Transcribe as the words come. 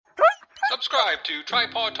Subscribe to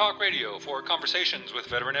Tripod Talk Radio for conversations with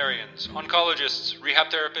veterinarians, oncologists, rehab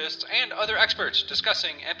therapists, and other experts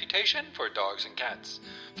discussing amputation for dogs and cats.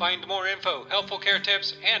 Find more info, helpful care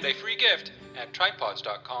tips, and a free gift at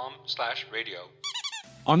tripods.com/radio.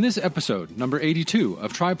 On this episode, number 82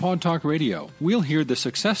 of Tripod Talk Radio, we'll hear the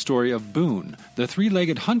success story of Boone, the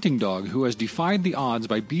three-legged hunting dog who has defied the odds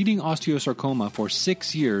by beating osteosarcoma for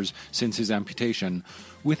 6 years since his amputation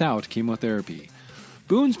without chemotherapy.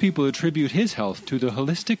 Boone's people attribute his health to the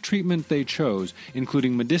holistic treatment they chose,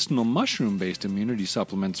 including medicinal mushroom-based immunity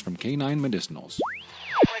supplements from Canine Medicinals.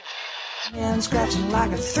 And scratching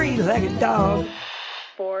like a three-legged dog.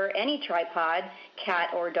 For any tripod, cat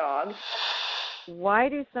or dog. Why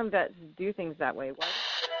do some vets do things that way? Why?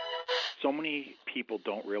 So many people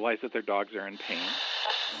don't realize that their dogs are in pain.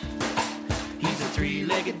 He's a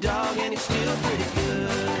three-legged dog and he's still pretty good.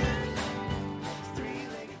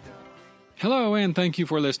 Hello, and thank you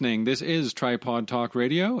for listening. This is Tripod Talk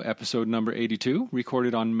Radio, episode number 82,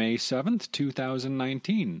 recorded on May 7th,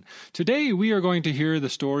 2019. Today, we are going to hear the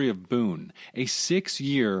story of Boone, a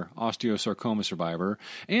 6-year osteosarcoma survivor,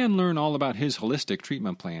 and learn all about his holistic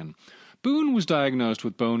treatment plan. Boone was diagnosed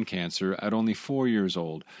with bone cancer at only 4 years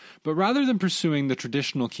old, but rather than pursuing the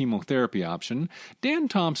traditional chemotherapy option, Dan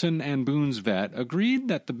Thompson and Boone's vet agreed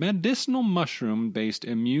that the medicinal mushroom-based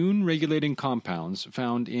immune-regulating compounds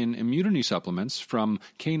found in immunity supplements from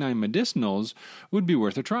Canine Medicinals would be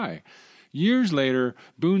worth a try. Years later,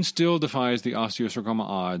 Boone still defies the osteosarcoma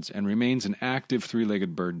odds and remains an active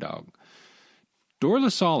three-legged bird dog.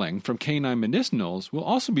 Dorla Salling from Canine Medicinals will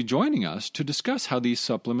also be joining us to discuss how these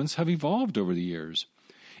supplements have evolved over the years.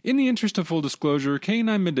 In the interest of full disclosure,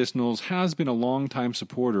 Canine Medicinals has been a long-time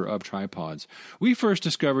supporter of tripods. We first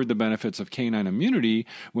discovered the benefits of canine immunity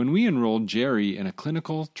when we enrolled Jerry in a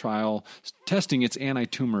clinical trial testing its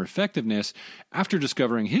anti-tumor effectiveness after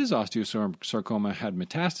discovering his osteosarcoma had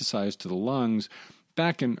metastasized to the lungs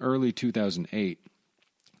back in early 2008.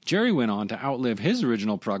 Jerry went on to outlive his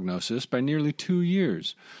original prognosis by nearly 2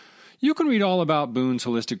 years. You can read all about Boone's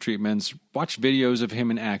holistic treatments, watch videos of him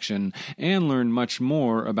in action, and learn much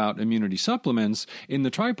more about immunity supplements in the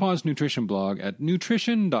Tripods Nutrition blog at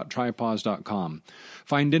nutrition.tripods.com.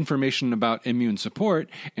 Find information about immune support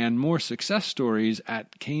and more success stories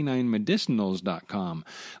at caninemedicinals.com.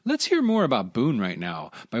 Let's hear more about Boone right now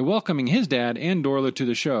by welcoming his dad and Dorla to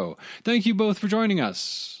the show. Thank you both for joining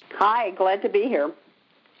us. Hi, glad to be here.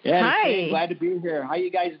 Yeah, Hi. Glad to be here. How you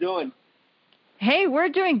guys doing? Hey, we're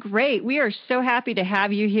doing great. We are so happy to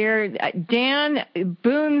have you here. Dan,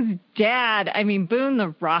 Boone's dad, Boone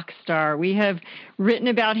the rock star. We have written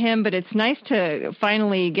about him, but it's nice to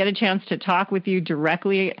finally get a chance to talk with you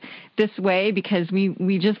directly this way because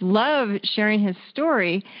we just love sharing his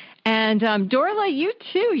story. And Dorla, you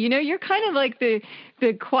too. You know, you're kind of like the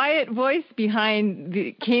quiet voice behind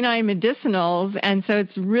the Canine Medicinals, and so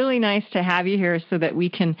it's really nice to have you here so that we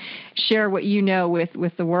can share what you know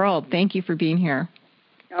with the world. Thank you for being here.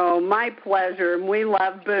 Oh, my pleasure. And we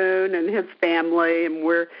love Boone and his family, and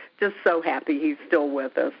we're just so happy he's still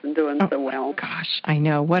with us and doing so well. Gosh, I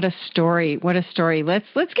know. What a story. What a story. Let's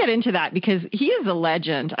get into that because he is a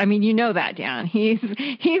legend. I mean, you know that, Dan. He's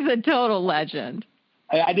a total legend.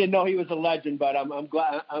 I didn't know he was a legend, but I'm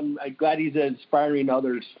glad he's inspiring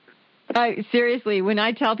others. Seriously, when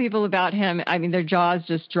I tell people about him, their jaws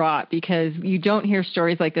just drop because you don't hear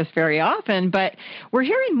stories like this very often, but we're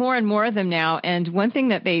hearing more and more of them now. And one thing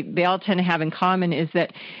that they all tend to have in common is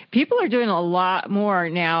that people are doing a lot more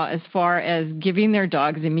now as far as giving their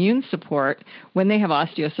dogs immune support when they have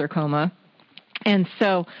osteosarcoma. And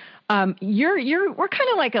so we're kind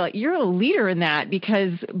of like you're a leader in that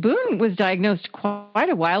because Boone was diagnosed quite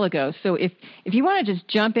a while ago. So if you want to just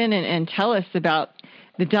jump in and tell us about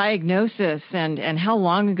the diagnosis and how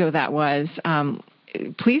long ago that was,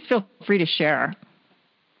 please feel free to share.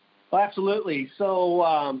 Well, absolutely.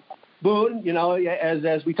 So Boone, you know,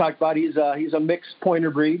 as we talked about, he's a mixed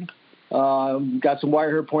pointer breed. Got some wire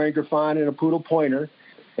hair pointer Griffon and a poodle pointer.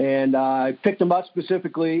 And I picked him up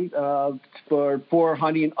specifically for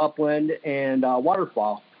hunting upland and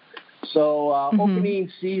waterfowl. So opening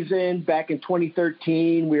season back in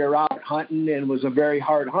 2013, we were out hunting and it was a very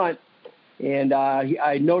hard hunt. And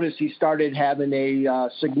I noticed he started having a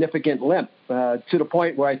significant limp to the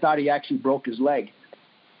point where I thought he actually broke his leg.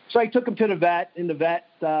 So I took him to the vet, and the vet,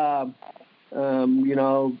 thought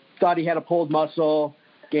he had a pulled muscle.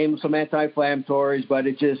 Gave him some anti-inflammatories, but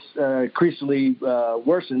it just increasingly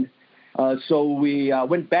worsened. So we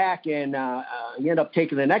went back and he ended up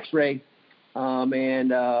taking an X-ray.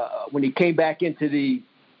 And when he came back into the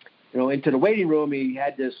waiting room, he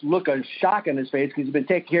had this look of shock on his face because he's been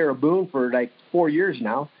taking care of Boone for like 4 years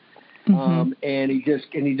now. And he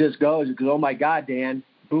just goes, "Oh my God, Dan,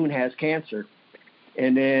 Boone has cancer."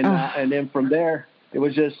 And then from there, it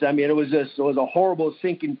was a horrible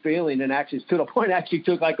sinking feeling, and actually to the point,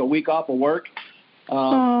 took like a week off of work.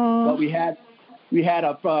 But we had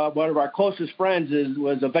one of our closest friends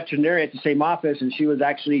was a veterinarian at the same office, and she was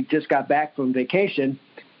actually just got back from vacation,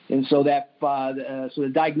 and so the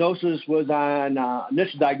diagnosis was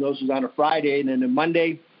initial diagnosis on a Friday, and then on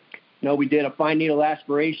Monday, we did a fine needle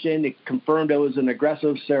aspiration. It confirmed it was an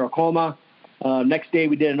aggressive sarcoma. Next day,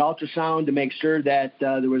 we did an ultrasound to make sure that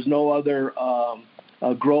there was no other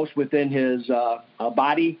growth within his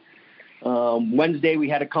body. Wednesday, we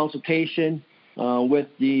had a consultation with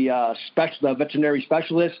the veterinary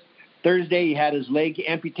specialist. Thursday, he had his leg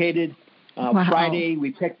amputated. Wow. Friday,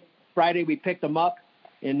 we picked him up,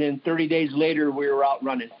 and then 30 days later, we were out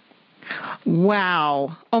running.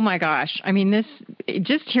 Wow. Oh my gosh. I mean,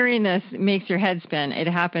 just hearing this makes your head spin. It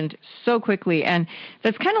happened so quickly. And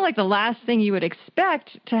that's kind of like the last thing you would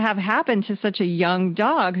expect to have happen to such a young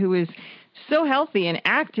dog who is so healthy and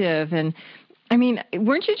active. And I mean,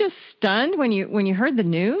 weren't you just stunned when you heard the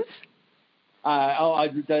news?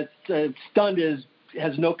 Stunned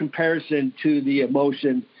has no comparison to the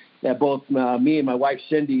emotion that both me and my wife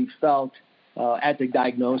Cindy felt at the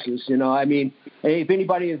diagnosis. I mean, if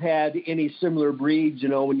anybody has had any similar breeds,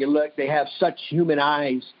 when you look, they have such human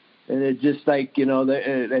eyes, and it's just like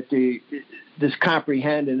that they just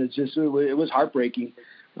comprehend, and it was heartbreaking.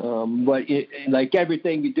 But like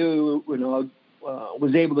everything you do,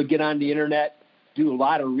 was able to get on the internet, do a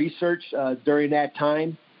lot of research during that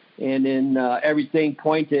time, and then everything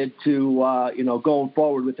pointed to going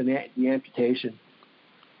forward with the amputation.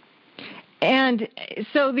 And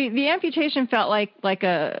so the amputation felt like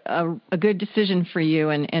a good decision for you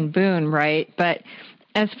and Boone, right? But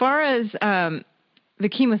as far as the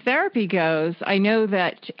chemotherapy goes, I know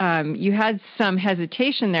that you had some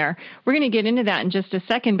hesitation there. We're going to get into that in just a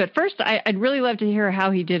second. But first, I'd really love to hear how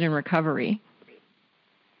he did in recovery.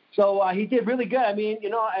 So he did really good. I mean,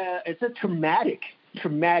 it's a traumatic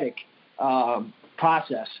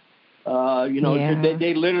process.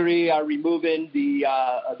 They literally are removing the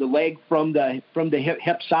leg from the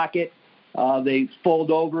hip socket. They fold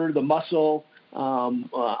over the muscle on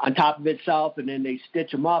top of itself, and then they stitch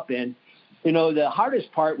them up. And the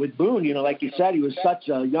hardest part with Boone, like you said, he was such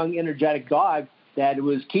a young, energetic dog that it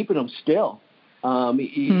was keeping him still.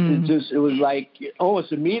 It was like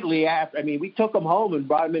almost immediately after. I mean, we took him home and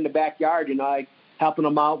brought him in the backyard, helping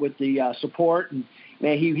him out with the support. And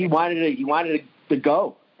man, he wanted to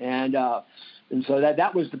go. And so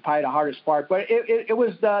that was probably the hardest part. But it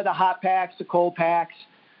was the hot packs, the cold packs,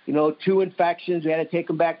 2 infections. We had to take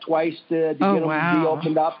them back twice to get them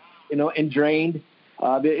reopened up, and drained.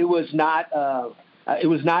 It was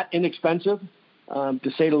not inexpensive,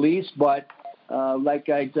 to say the least. But like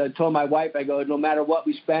I told my wife, I go, no matter what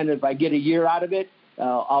we spend, if I get a year out of it,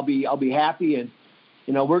 I'll be happy. And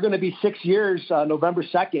we're going to be 6 years November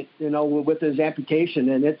 2nd, with his amputation,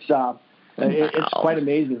 and it's quite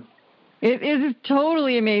amazing. It is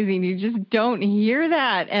totally amazing. You just don't hear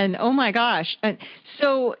that. And oh my gosh.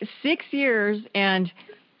 So 6 years and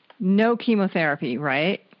no chemotherapy,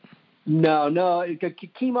 right? No.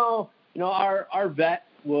 Chemo, our vet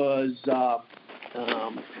was,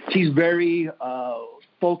 she's very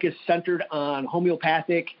focused, centered on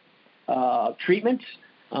homeopathic treatments.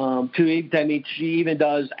 She even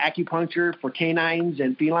does acupuncture for canines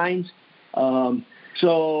and felines.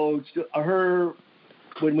 So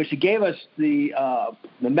when she gave us the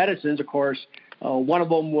medicines, of course, one of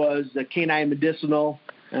them was the canine medicinal,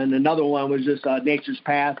 and another one was just Nature's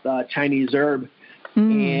Path Chinese herb.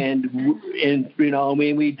 And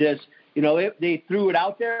we just they threw it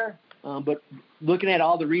out there, but looking at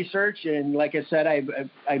all the research, and like I said,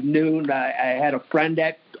 I knew I had a friend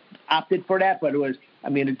that opted for that, but it was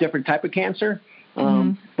a different type of cancer.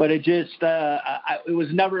 But it just it was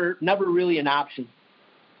never really an option.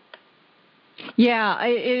 Yeah,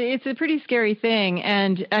 it's a pretty scary thing.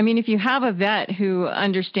 And I mean, if you have a vet who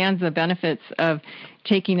understands the benefits of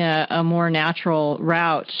taking a more natural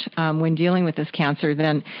route when dealing with this cancer,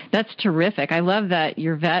 then that's terrific. I love that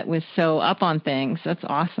your vet was so up on things. That's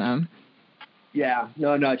awesome. Yeah,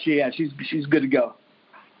 she's good to go.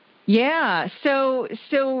 Yeah, so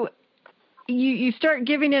you start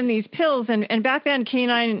giving him these pills, and back then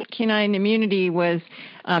canine immunity was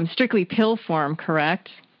strictly pill form, correct?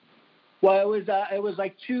 Well, it was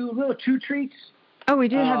like two treats. Oh, we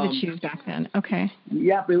did have the chews back then. Okay.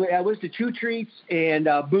 Yeah, it was the 2 treats, and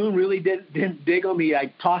Boone really didn't dig them.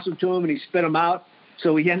 I tossed them to him, and he spit them out.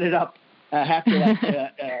 So we ended up having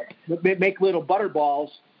to make little butter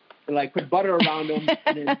balls and like put butter around them,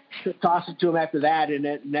 and then toss it to him after that, and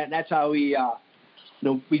that's how we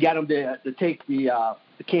we got him to take the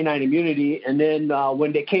canine immunity. And then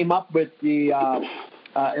when they came up with the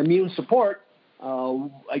immune support,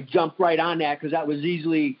 I jumped right on that because that was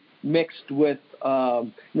easily mixed with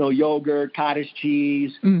yogurt, cottage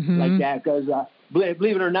cheese, like that. Because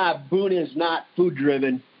believe it or not, Boone is not food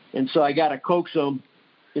driven, and so I got to coax him.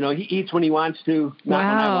 He eats when he wants to, not when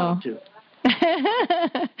I want him to.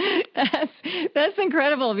 That's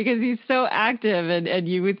incredible because he's so active, and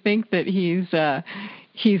you would think that he's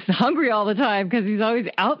hungry all the time because he's always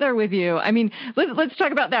out there with you. I mean, let's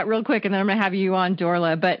talk about that real quick, and then I'm going to have you on,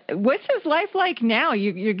 Dorla. But what's his life like now?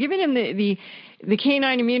 You're giving him the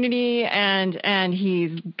canine immunity, and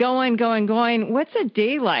he's going. What's a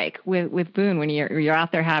day like with Boone when you're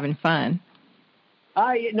out there having fun?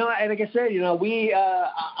 Like I said,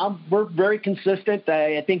 we're very consistent.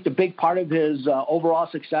 I think the big part of his overall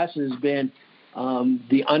success has been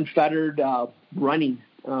the unfettered running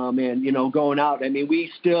and going out. I mean, we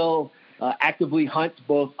still actively hunt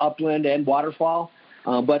both upland and waterfowl,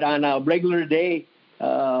 but on a regular day,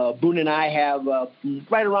 Boone and I have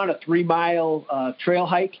right around a 3-mile trail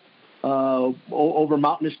hike over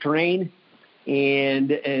mountainous terrain.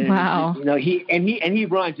 And wow. he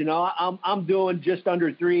runs. I'm doing just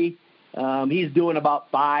under 3. He's doing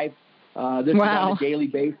about 5. This is on a daily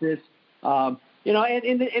basis. And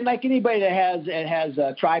like anybody that has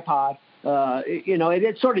a tripod,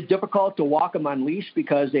 it's sort of difficult to walk them on leash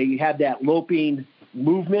because they have that loping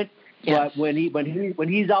movement. Yes. But when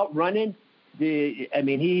he's out running,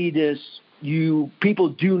 people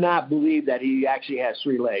do not believe that he actually has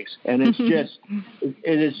 3 legs, and it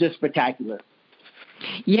is just spectacular.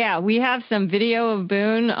 Yeah, we have some video of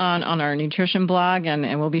Boone on our nutrition blog,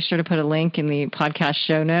 and we'll be sure to put a link in the podcast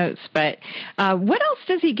show notes. But what else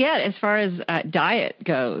does he get as far as diet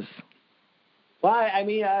goes? Well,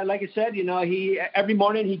 like I said, he every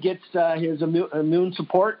morning he gets his immune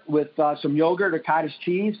support with some yogurt or cottage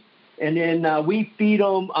cheese, and then we feed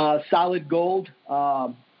him Solid Gold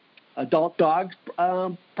adult dog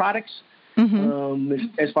products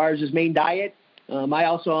as far as his main diet. I'm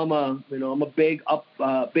a big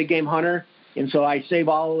game hunter, and so I save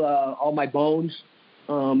all my bones,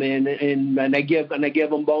 and I give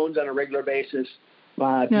him bones on a regular basis,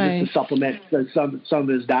 nice. Just to supplement some of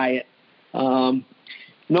his diet. No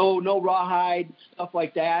rawhide stuff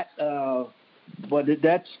like that, but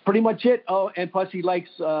that's pretty much it. Oh, and plus he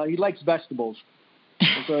likes vegetables,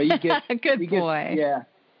 so he gets good boy.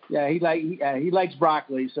 Yeah, he likes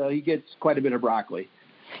broccoli, so he gets quite a bit of broccoli.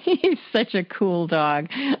 He's such a cool dog.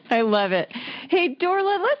 I love it. Hey,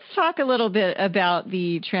 Dorla, let's talk a little bit about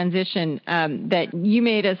the transition that you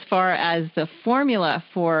made as far as the formula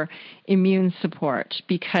for immune support,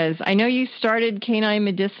 because I know you started Canine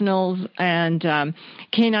Medicinals, and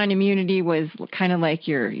Canine Immunity was kind of like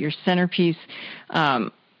your centerpiece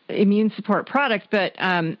immune support product, but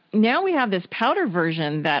now we have this powder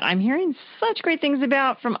version that I'm hearing such great things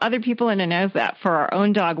about from other people, and I know that for our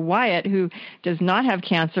own dog Wyatt, who does not have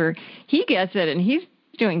cancer, he gets it and he's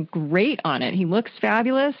doing great on it. He looks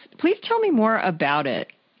fabulous. Please tell me more about it.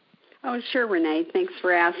 Oh, sure, Renee. Thanks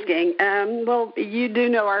for asking. Well, you do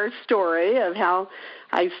know our story of how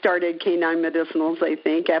I started Canine Medicinals, I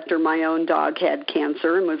think, after my own dog had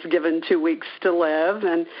cancer and was given 2 weeks to live,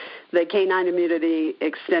 and the Canine Immunity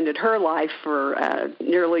extended her life for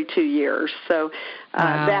nearly 2 years. So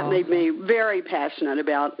that made me very passionate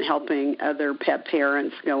about helping other pet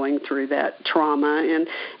parents going through that trauma.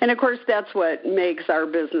 And of course, that's what makes our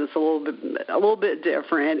business a little bit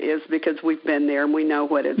different, is because we've been there and we know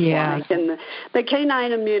what it's like. And the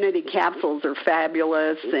Canine Immunity capsules are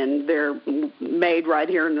fabulous, and they're made right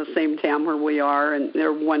here in the same town where we are, and they're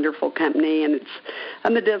a wonderful company, and it's a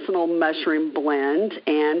medicinal mushroom blend,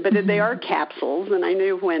 but they are capsules. And I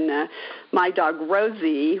knew when my dog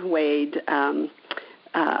Rosie weighed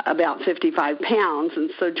about 55 pounds,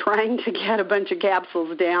 and so trying to get a bunch of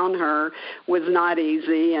capsules down her was not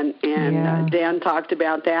easy, and Dan talked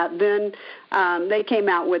about that. Then they came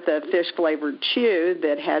out with a fish-flavored chew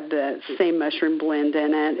that had the same mushroom blend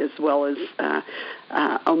in it, as well as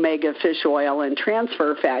omega fish oil and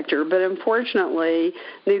transfer factor. But unfortunately,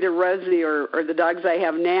 neither Rosie or the dogs I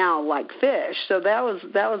have now like fish, so that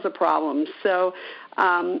was a problem. So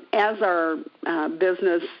as our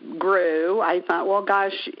business grew, I thought, well,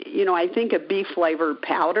 gosh, I think a beef-flavored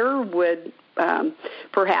powder would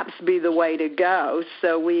perhaps be the way to go.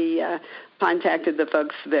 So we contacted the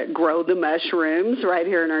folks that grow the mushrooms right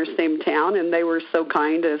here in our same town, and they were so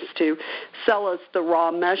kind as to sell us the raw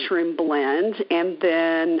mushroom blend. And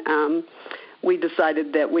then we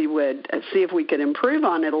decided that we would see if we could improve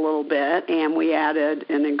on it a little bit, and we added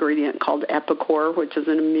an ingredient called Epicor, which is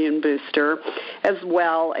an immune booster, as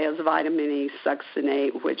well as vitamin E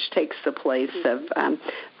succinate, which takes the place of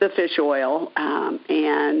the fish oil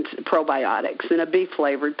and probiotics, in a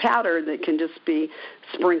beef-flavored powder that can just be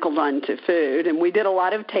sprinkled onto food. And we did a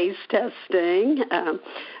lot of taste testing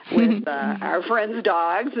with our friends'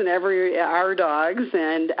 dogs and our dogs,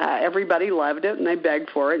 and everybody loved it, and they begged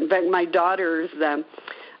for it. In fact, my daughter's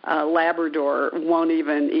Labrador won't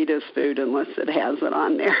even eat his food unless it has it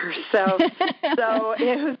on there. So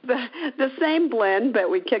it was the same blend, but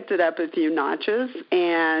we kicked it up a few notches,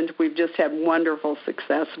 and we've just had wonderful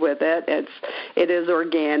success with it. It is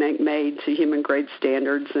organic, made to human grade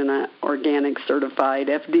standards in an organic certified,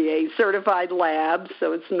 FDA certified lab,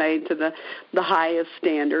 so it's made to the highest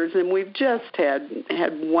standards, and we've just had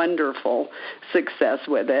wonderful success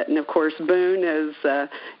with it. And of course, Boone is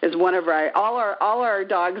one of all our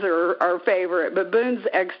dogs are our favorite, but Boone's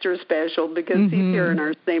extra special because he's here in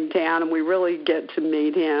our same town, and we really get to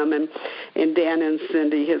meet him. And Dan and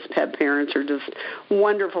Cindy, his pet parents, are just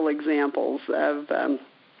wonderful examples of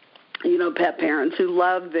pet parents who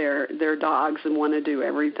love their dogs and want to do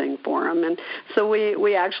everything for them. And so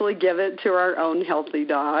we actually give it to our own healthy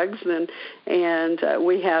dogs. And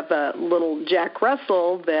we have a little Jack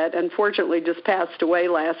Russell that unfortunately just passed away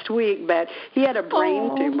last week, but he had a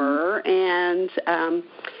brain tumor, and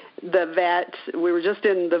the vet, we were just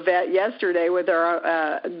in the vet yesterday with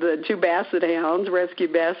the two basset hounds, rescue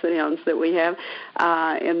basset hounds that we have,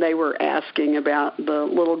 and they were asking about the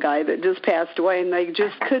little guy that just passed away, and they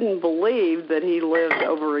just couldn't believe that he lived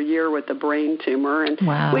over a year with a brain tumor, and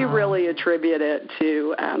we really attribute it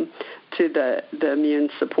to the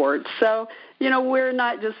immune support. So, we're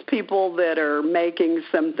not just people that are making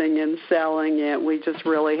something and selling it. We just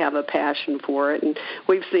really have a passion for it, and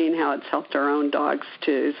we've seen how it's helped our own dogs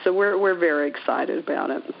too. So we're very excited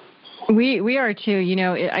about it. We are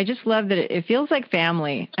too. I just love that it feels like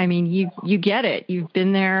family. I mean, you get it. You've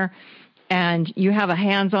been there, and you have a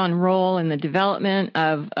hands-on role in the development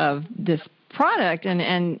of this product,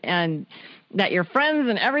 and that your friends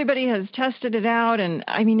and everybody has tested it out. And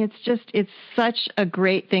I mean, it's such a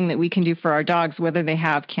great thing that we can do for our dogs, whether they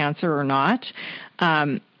have cancer or not.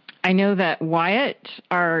 I know that Wyatt,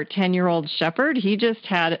 our 10-year-old shepherd, he just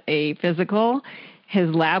had a physical.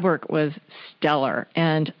 His lab work was stellar.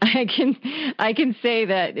 And I can say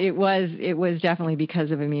that it was definitely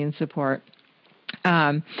because of immune support.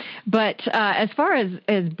 But as far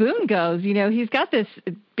as Boone goes, he's got this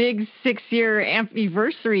big 6-year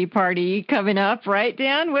anniversary party coming up, right,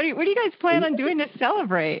 Dan? What do you guys plan on doing to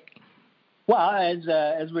celebrate? Well,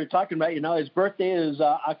 as we were talking about, his birthday is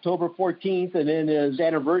October 14th, and then his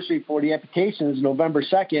anniversary for the amputation is November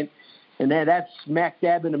 2nd, and that's smack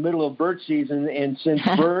dab in the middle of bird season. And since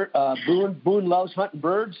Boone loves hunting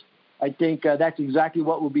birds, I think that's exactly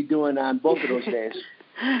what we'll be doing on both of those days.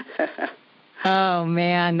 Oh,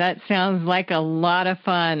 man, that sounds like a lot of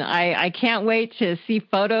fun. I can't wait to see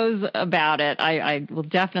photos about it. I will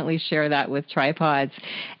definitely share that with Tripods.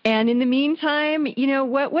 And in the meantime,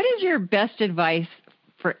 what is your best advice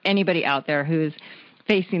for anybody out there who's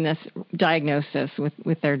facing this diagnosis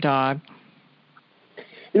with their dog?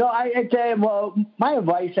 I tell you, well, my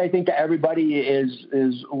advice, I think, to everybody is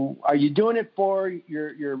are you doing it for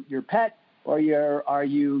your pet, or are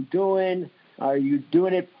you doing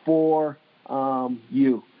it for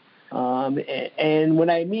you? And what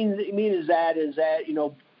I mean is that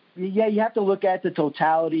you have to look at the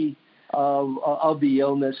totality of the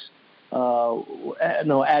illness,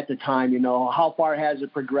 at the time. How far has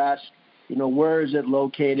it progressed? Where is it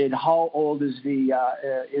located? How old is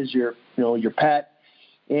your pet?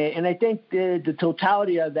 And I think the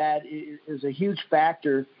totality of that is a huge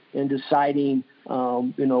factor in deciding,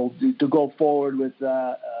 to go forward with,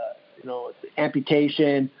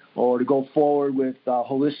 amputation, or to go forward with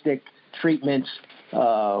holistic treatments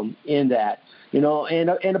in that.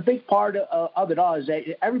 And a big part of it all is that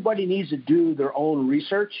everybody needs to do their own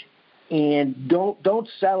research, and don't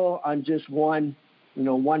settle on just one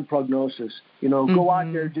prognosis. Go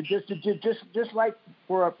out there just like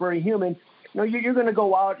for a human. You're going to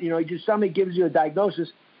go out. Somebody gives you a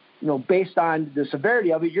diagnosis. Based on the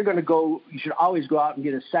severity of it, you should always go out and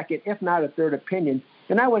get a second, if not a third opinion.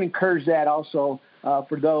 And I would encourage that also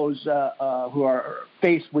for those who are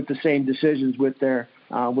faced with the same decisions with their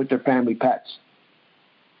family pets.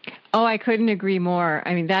 Oh, I couldn't agree more.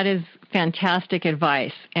 I mean, that is fantastic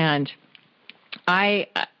advice. And I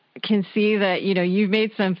can see that, you've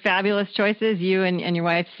made some fabulous choices, you and your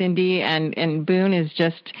wife, Cindy, and Boone is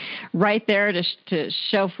just right there to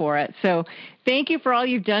show for it. So thank you for all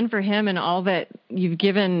you've done for him and all that you've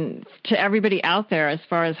given to everybody out there as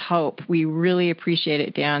far as hope. We really appreciate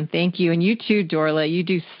it, Dan. Thank you. And you too, Dorla. You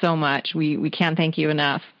do so much. We can't thank you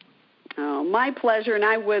enough. Oh, my pleasure. And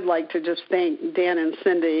I would like to just thank Dan and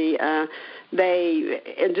Cindy. They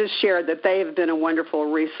just share that they have been a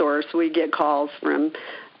wonderful resource. We get calls from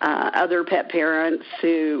other pet parents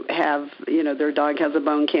who have, their dog has a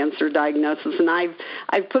bone cancer diagnosis, and I've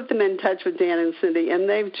put them in touch with Dan and Cindy, and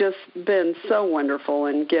they've just been so wonderful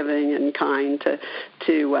and giving and kind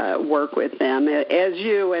to work with them, as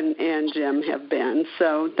you and Jim have been.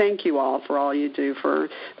 So thank you all for all you do for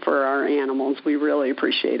our animals. We really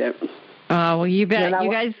appreciate it. Well, you bet.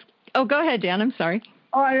 You guys. Oh, go ahead, Dan. I'm sorry.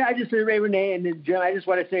 Oh, I just, Renee and Jim, I just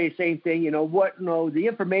want to say the same thing. The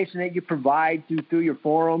information that you provide through your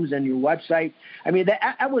forums and your website. I mean,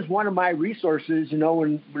 that was one of my resources.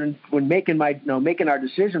 When making making our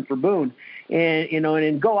decision for Boone,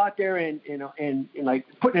 and go out there and like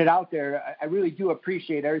putting it out there. I really do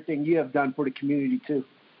appreciate everything you have done for the community too.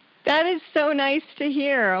 That is so nice to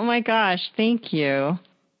hear. Oh my gosh, thank you.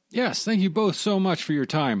 Yes, thank you both so much for your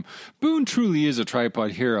time. Boone truly is a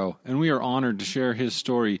tripod hero, and we are honored to share his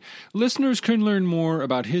story. Listeners can learn more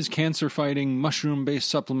about his cancer-fighting, mushroom-based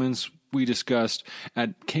supplements we discussed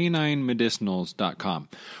at caninemedicinals.com.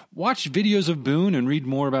 Watch videos of Boone and read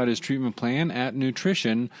more about his treatment plan at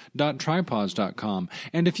nutrition.tripods.com.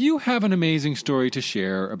 And if you have an amazing story to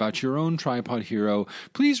share about your own tripod hero,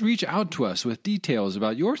 please reach out to us with details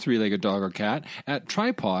about your three-legged dog or cat at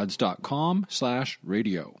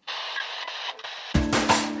tripods.com/radio.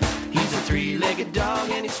 He's a three-legged dog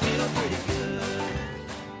and he's still pretty good.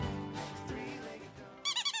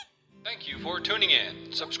 Thank you for tuning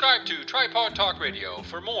in. Subscribe to Tripod Talk Radio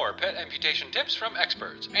for more pet amputation tips from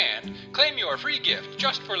experts, and claim your free gift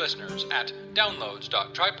just for listeners at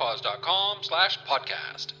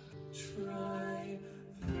downloads.tripods.com/podcast.